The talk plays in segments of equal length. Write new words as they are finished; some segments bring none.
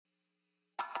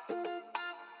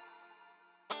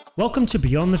Welcome to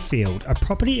Beyond the Field, a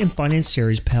property and finance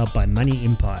series powered by Money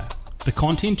Empire. The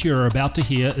content you are about to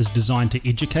hear is designed to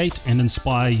educate and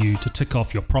inspire you to tick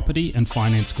off your property and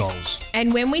finance goals.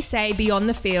 And when we say beyond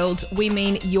the field, we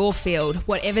mean your field,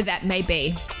 whatever that may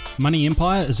be. Money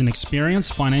Empire is an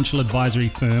experienced financial advisory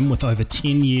firm with over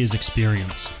 10 years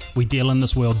experience. We deal in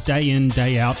this world day in,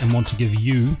 day out and want to give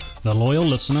you, the loyal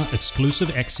listener,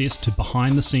 exclusive access to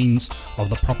behind the scenes of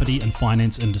the property and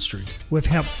finance industry. We've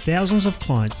helped thousands of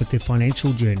clients with their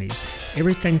financial journeys,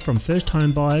 everything from first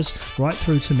home buyers right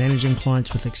through to managing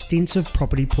clients with extensive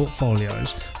property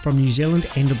portfolios from New Zealand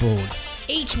and abroad.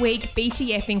 Each week,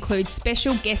 BTF includes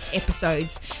special guest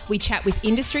episodes. We chat with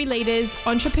industry leaders,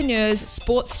 entrepreneurs,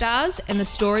 sports stars, and the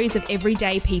stories of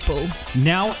everyday people.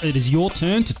 Now it is your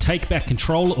turn to take back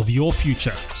control of your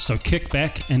future, so kick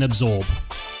back and absorb.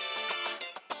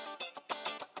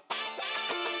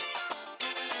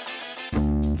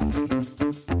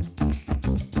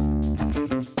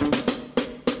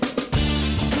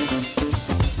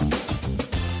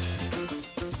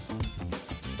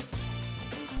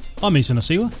 I'm Ethan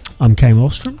Asiwa. I'm Kay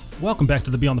Malmstrom. Welcome back to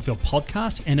the Beyond the Field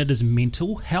podcast, and it is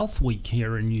Mental Health Week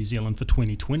here in New Zealand for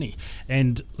 2020.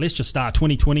 And let's just start.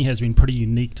 2020 has been pretty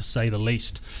unique to say the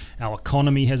least. Our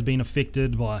economy has been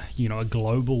affected by, a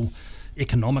global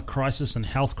economic crisis and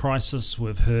health crisis.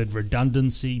 We've heard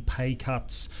redundancy, pay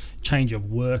cuts, change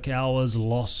of work hours,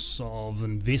 loss of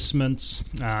investments,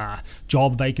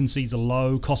 job vacancies are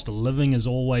low, cost of living is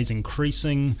always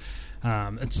increasing.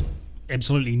 It's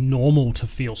absolutely normal to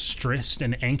feel stressed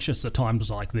and anxious at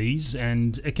times like these,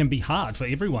 and it can be hard for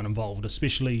everyone involved,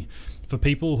 especially for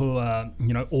people who are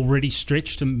already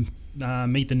stretched to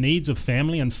meet the needs of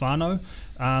family and whānau.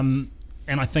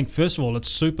 And I think first of all it's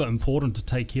super important to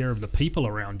take care of the people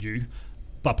around you,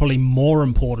 but probably more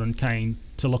important, Kane,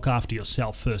 to look after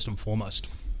yourself first and foremost.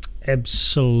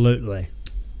 Absolutely.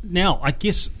 Now I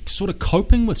guess sort of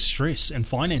coping with stress and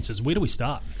finances, where do we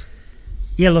start?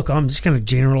 Yeah, look, I'm just going to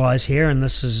generalise here, and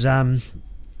this is,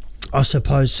 I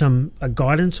suppose, some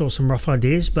guidance or some rough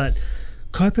ideas, but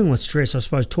coping with stress, I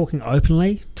suppose, talking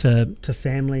openly to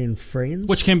family and friends.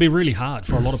 Which can be really hard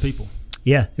for a lot of people.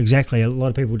 Yeah, exactly. A lot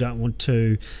of people don't want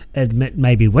to admit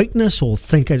maybe weakness or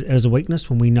think it as a weakness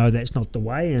when we know that's not the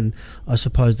way, and I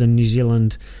suppose the New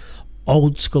Zealand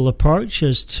old school approach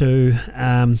is to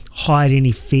hide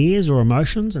any fears or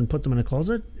emotions and put them in a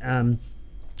closet.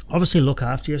 Obviously look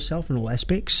after yourself in all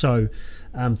aspects, so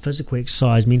physical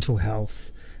exercise, mental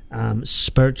health,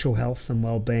 spiritual health and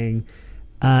well-being,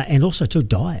 and also to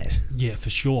diet. Yeah, for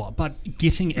sure. But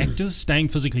getting active, staying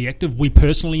physically active, we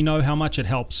personally know how much it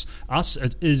helps us.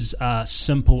 It is a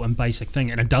simple and basic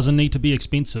thing, and it doesn't need to be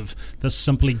expensive. This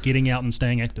simply getting out and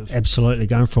staying active. Absolutely,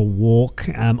 going for a walk.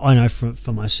 I know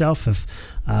for myself, if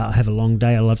I have a long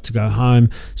day, I love to go home,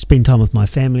 spend time with my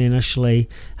family initially,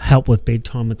 help with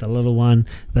bedtime with the little one,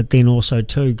 but then also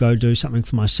to go do something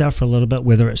for myself for a little bit,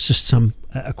 whether it's just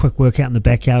a quick workout in the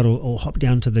backyard or hop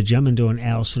down to the gym and do an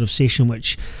hour sort of session,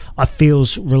 which I feel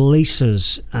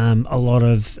releases a lot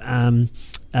of,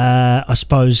 I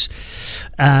suppose,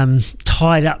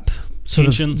 tied up sort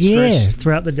tension, of stress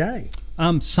throughout the day.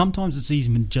 Sometimes it's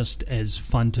even just as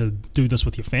fun to do this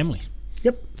with your family.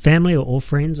 Yep, family or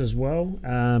friends as well.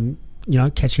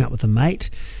 Catching up with a mate,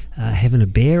 having a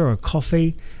beer or a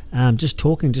coffee, just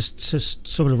talking, just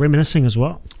sort of reminiscing as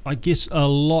well. I guess a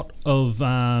lot of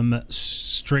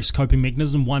stress coping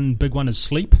mechanism, one big one is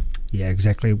sleep. Yeah,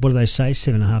 exactly. What do they say?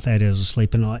 7.5, 8 hours of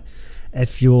sleep a night.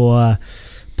 If you're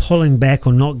pulling back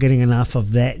or not getting enough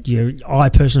of that, I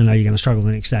personally know you're going to struggle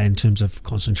the next day in terms of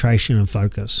concentration and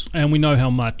focus. And we know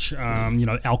how much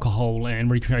alcohol and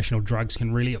recreational drugs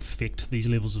can really affect these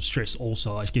levels of stress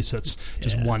also. I guess it's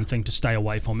just one thing to stay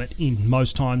away from it in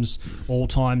most times, all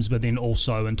times, but then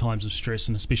also in times of stress,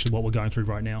 and especially what we're going through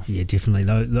right now. Yeah,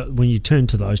 definitely. When you turn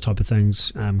to those type of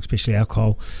things, especially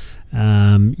alcohol,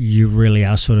 you really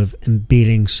are sort of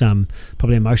embedding some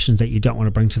probably emotions that you don't want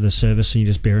to bring to the surface, and you're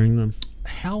just burying them.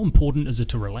 How important is it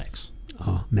to relax?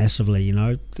 Oh, massively.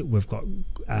 We've got,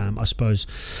 I suppose,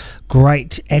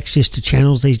 great access to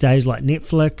channels these days like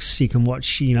Netflix. You can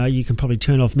watch, you can probably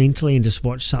turn off mentally and just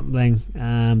watch something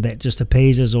that just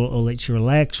appeases or lets you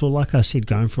relax, or like I said,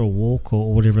 going for a walk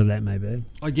or whatever that may be.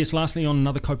 I guess lastly, on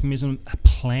another coping mechanism,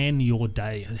 plan your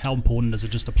day. How important is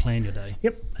it just to plan your day?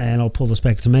 Yep, and I'll pull this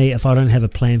back to me. If I don't have a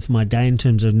plan for my day in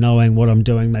terms of knowing what I'm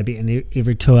doing, maybe in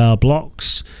every 2-hour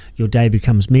blocks, your day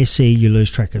becomes messy, you lose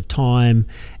track of time,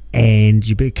 and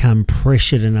you become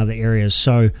pressured in other areas.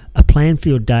 So a plan for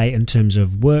your day in terms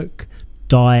of work,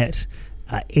 diet,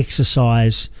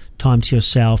 exercise, time to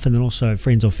yourself, and then also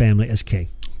friends or family is key.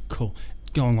 Cool.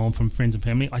 going on from friends and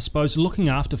family. I suppose looking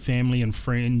after family and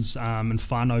friends and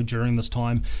whānau during this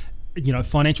time,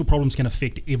 financial problems can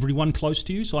affect everyone close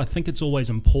to you. So I think it's always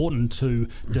important to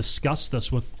discuss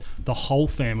this with the whole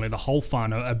family, the whole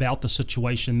whānau, about the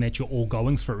situation that you're all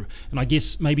going through. And I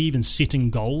guess maybe even setting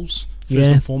goals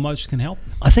first and foremost can help.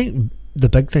 I think the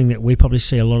big thing that we probably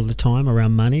see a lot of the time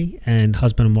around money and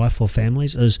husband and wife or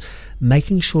families is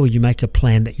making sure you make a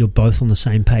plan that you're both on the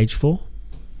same page for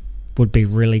would be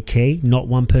really key. Not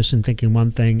one person thinking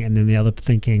one thing and then the other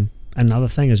thinking another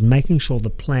thing. Is making sure the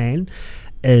plan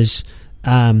is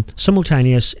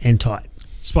simultaneous and tight. I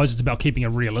suppose it's about keeping it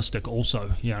realistic also.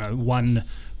 One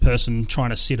person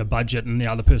trying to set a budget and the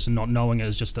other person not knowing it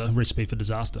is just a recipe for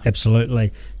disaster.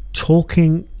 Absolutely.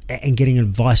 Talking and getting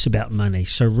advice about money.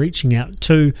 So reaching out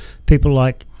to people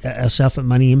like ourselves at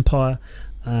Money Empire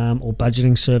or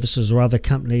budgeting services or other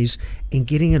companies and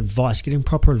getting advice, getting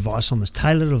proper advice on this,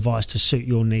 tailored advice to suit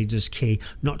your needs is key.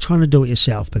 Not trying to do it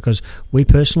yourself, because we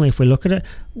personally, if we look at it,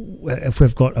 if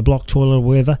we've got a blocked toilet or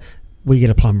whatever, we get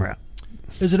a plumber out.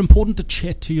 Is it important to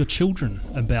chat to your children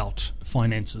about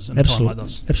finances in a time like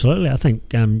this? Absolutely. I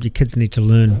think your kids need to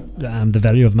learn the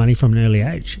value of money from an early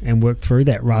age and work through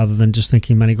that rather than just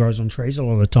thinking money grows on trees a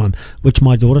lot of the time, which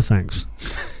my daughter thinks.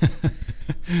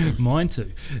 Mine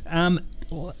too.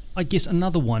 I guess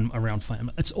another one around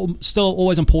family. It's still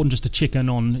always important just to check in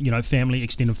on, family,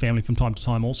 extended family from time to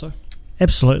time also.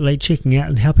 Absolutely, checking out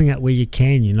and helping out where you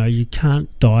can. You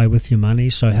can't die with your money,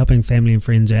 so helping family and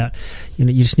friends out.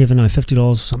 You just never know. $50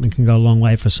 or something can go a long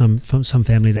way for some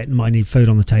families that might need food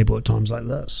on the table at times like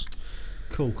this.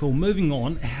 Cool. Moving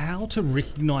on, how to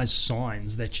recognise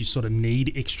signs that you sort of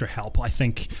need extra help. I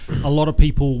think a lot of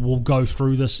people will go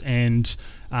through this and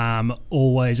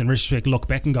always, in retrospect, look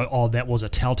back and go, oh, that was a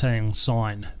telltale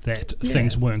sign that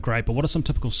things weren't great. But what are some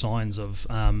typical signs of,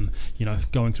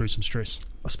 going through some stress?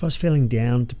 I suppose feeling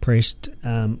down, depressed,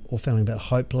 or feeling a bit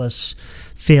hopeless,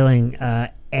 feeling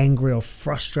angry or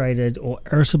frustrated or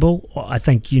irritable. I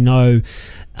think you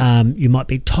might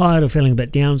be tired or feeling a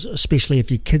bit down, especially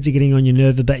if your kids are getting on your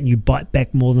nerve a bit and you bite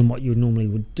back more than what you normally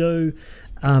would do.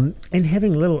 And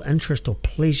having little interest or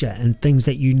pleasure in things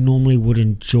that you normally would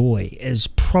enjoy is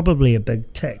probably a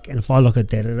big tick. And if I look at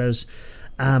that, it is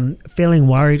feeling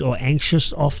worried or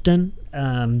anxious often,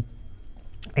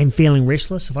 and feeling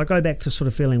restless. If I go back to sort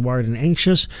of feeling worried and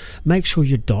anxious, make sure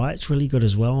your diet's really good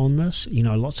as well on this.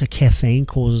 Lots of caffeine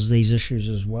causes these issues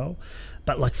as well.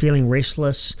 But like feeling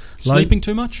restless. Sleeping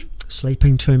too much?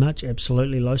 Sleeping too much,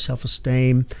 absolutely. Low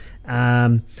self-esteem.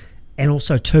 And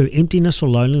also too, emptiness or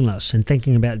loneliness and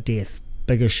thinking about death.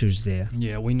 Big issues there.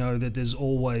 Yeah, we know that there's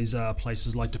always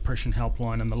places like Depression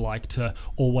Helpline and the like to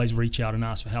always reach out and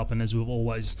ask for help. And as we've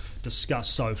always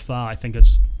discussed so far, I think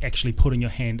it's actually putting your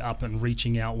hand up and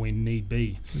reaching out when need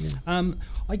be. Yeah.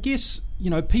 I guess,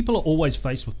 people are always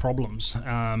faced with problems.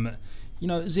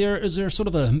 Is there sort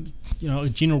of a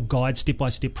general guide,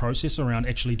 step-by-step process around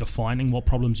actually defining what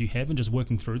problems you have and just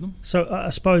working through them? So I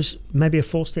suppose maybe a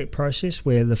 4-step process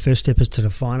where the first step is to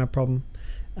define a problem.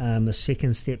 The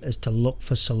second step is to look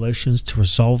for solutions to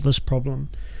resolve this problem.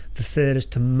 The third is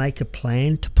to make a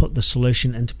plan to put the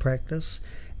solution into practice.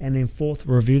 And then fourth,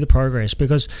 review the progress.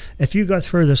 Because if you go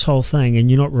through this whole thing and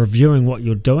you're not reviewing what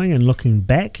you're doing and looking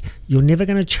back, you're never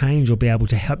going to change or be able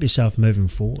to help yourself moving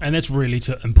forward. And that's really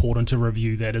important to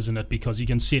review that, isn't it? Because you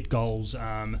can set goals,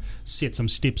 set some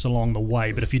steps along the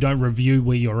way, but if you don't review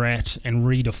where you're at and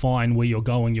redefine where you're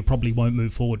going, you probably won't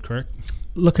move forward, correct?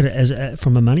 Look at it as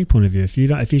from a money point of view. If you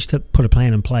put a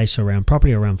plan in place around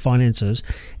property, around finances,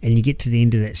 and you get to the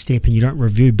end of that step and you don't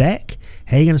review back,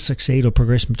 how are you going to succeed or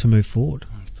progress to move forward?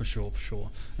 For sure.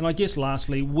 And I guess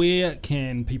lastly, where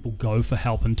can people go for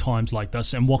help in times like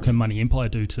this, and what can Money Empire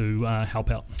do to help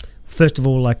out? First of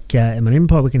all, like in Money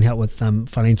Empire, we can help with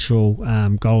financial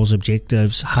goals,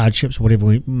 objectives, hardships,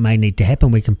 whatever may need to happen.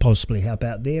 We can possibly help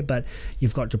out there. But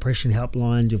you've got depression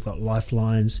helplines, you've got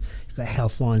lifelines, you've got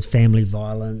health lines, family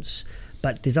violence.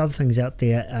 But there's other things out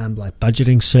there like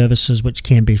budgeting services, which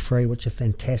can be free, which are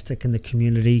fantastic in the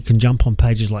community. You can jump on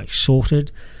pages like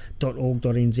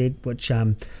sorted.org.nz, which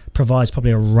provides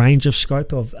probably a range of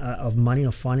scope of money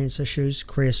or finance issues,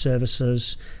 career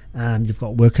services. You've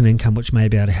got work and income, which may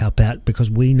be able to help out,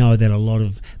 because we know that a lot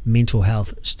of mental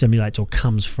health stimulates or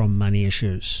comes from money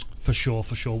issues. For sure.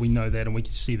 We know that, and we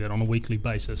can see that on a weekly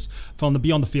basis. From the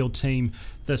Beyond the Field team,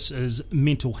 this is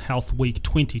Mental Health Week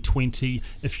 2020.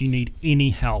 If you need any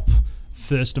help,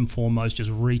 first and foremost, just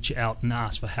reach out and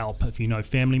ask for help. If you know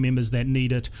family members that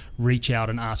need it, reach out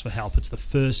and ask for help. It's the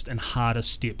first and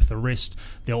hardest step. The rest,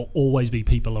 there'll always be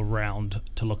people around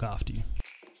to look after you.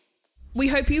 We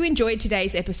hope you enjoyed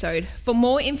today's episode. For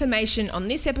more information on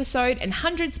this episode and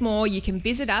hundreds more, you can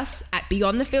visit us at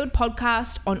Beyond the Field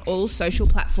Podcast on all social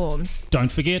platforms.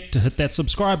 Don't forget to hit that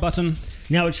subscribe button.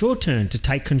 Now it's your turn to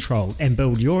take control and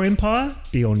build your empire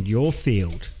beyond your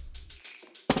field.